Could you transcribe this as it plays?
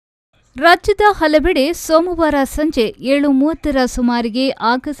ರಾಜ್ಯದ ಹಲವೆಡೆ ಸೋಮವಾರ ಸಂಜೆ 7:30ರ ಸುಮಾರಿಗೆ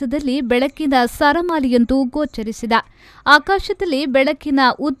ಆಗಸದಲ್ಲಿ ಬೆಳಕಿನ ಸರಮಾಲೆಯೊಂದು ಗೋಚರಿಸಿದೆ. ಆಕಾಶದಲ್ಲಿ ಬೆಳಕಿನ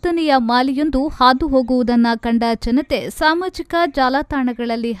ಉದ್ದನೆಯ ಮಾಲೆಯೊಂದು ಹಾದು ಹೋಗುವುದನ್ನು ಕಂಡ ಜನತೆ ಸಾಮಾಜಿಕ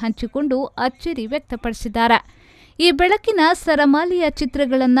ಜಾಲತಾಣಗಳಲ್ಲಿ ಹಂಚಿಕೊಂಡು ಅಚ್ಚರಿ ವ್ಯಕ್ತಪಡಿಸಿದ್ದಾರೆ. ಈ ಬೆಳಕಿನ ಸರಮಾಲೆಯ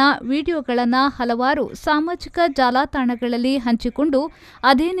ಚಿತ್ರಗಳನ್ನು, ವಿಡಿಯೋಗಳನ್ನು ಹಲವಾರು ಸಾಮಾಜಿಕ ಜಾಲತಾಣಗಳಲ್ಲಿ ಹಂಚಿಕೊಂಡು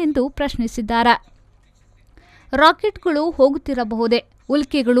ಅದೇನೆಂದು ಪ್ರಶ್ನಿಸಿದ್ದಾರೆ. ರಾಕೆಟ್ಗಳು ಹೋಗುತ್ತಿರಬಹುದೇ,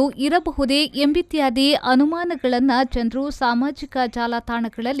 ಉಲ್ಕೆಗಳು ಇರಬಹುದೇ ಎಂಬಿತ್ಯಾದಿ ಅನುಮಾನಗಳನ್ನು ಜನರು ಸಾಮಾಜಿಕ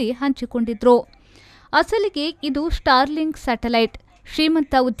ಜಾಲತಾಣಗಳಲ್ಲಿ ಹಂಚಿಕೊಂಡಿದ್ರು. ಅಸಲಿಗೆ ಇದು ಸ್ಟಾರ್ಲಿಂಕ್ ಸ್ಯಾಟಲೈಟ್.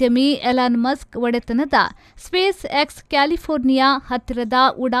 ಶ್ರೀಮಂತ ಉದ್ಯಮಿ ಎಲಾನ್ ಮಸ್ಕ್ ಒಡೆತನದ ಸ್ಪೇಸ್ ಎಕ್ಸ್ ಕ್ಯಾಲಿಫೋರ್ನಿಯಾ ಹತ್ತಿರದ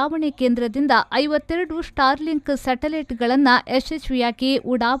ಉಡಾವಣೆ ಕೇಂದ್ರದಿಂದ 52 ಸ್ಟಾರ್ಲಿಂಕ್ ಸ್ಯಾಟಲೈಟ್ಗಳನ್ನು ಯಶಸ್ವಿಯಾಗಿ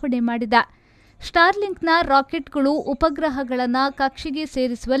ಉಡಾವಣೆ ಮಾಡಿದೆ. ಸ್ಟಾರ್ಲಿಂಕ್ನ ರಾಕೆಟ್ಗಳು ಉಪಗ್ರಹಗಳನ್ನು ಕಕ್ಷೆಗೆ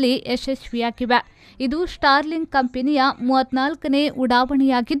ಸೇರಿಸುವಲ್ಲಿ ಯಶಸ್ವಿಯಾಗಿವೆ. ಇದು ಸ್ಟಾರ್ಲಿಂಕ್ ಕಂಪನಿಯ 34ನೇ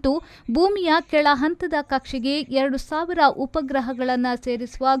ಉಡಾವಣೆಯಾಗಿದ್ದು, ಭೂಮಿಯ ಕೆಳ ಹಂತದ ಕಕ್ಷೆಗೆ 2000 ಉಪಗ್ರಹಗಳನ್ನು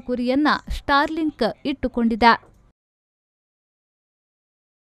ಸೇರಿಸುವ ಗುರಿಯನ್ನು ಸ್ಟಾರ್ಲಿಂಕ್ ಇಟ್ಟುಕೊಂಡಿದೆ.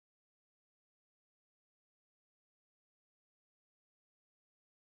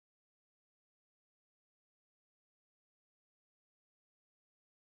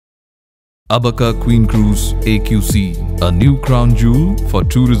 Abaka Queen Cruise AQC, a new crown jewel for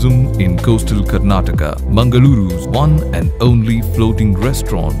tourism in coastal Karnataka. Mangaluru's one and only floating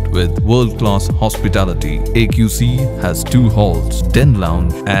restaurant with world-class hospitality. AQC has 2 halls, Den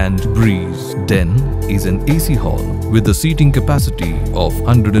Lounge and Breeze. Den is an AC hall with a seating capacity of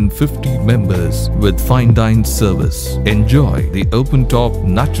 150 members with fine dine service. Enjoy the open-top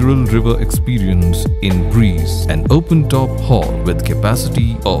natural river experience in Breeze, an open-top hall with capacity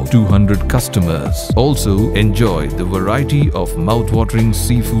of 200 customers. Also enjoy the variety of mouth-watering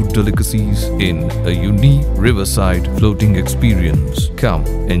seafood delicacies in a unique riverside floating experience. Come,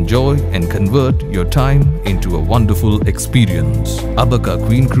 enjoy and convert your time into a wonderful experience. Abaka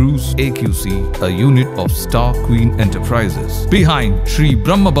Queen Cruise AQC, a unit of Star Queen Enterprises, behind Sri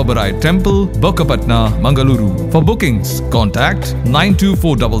Brahma Babarai Temple, Bokapatna, Mangaluru. For bookings, contact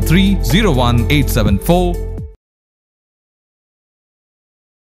 92433 01874.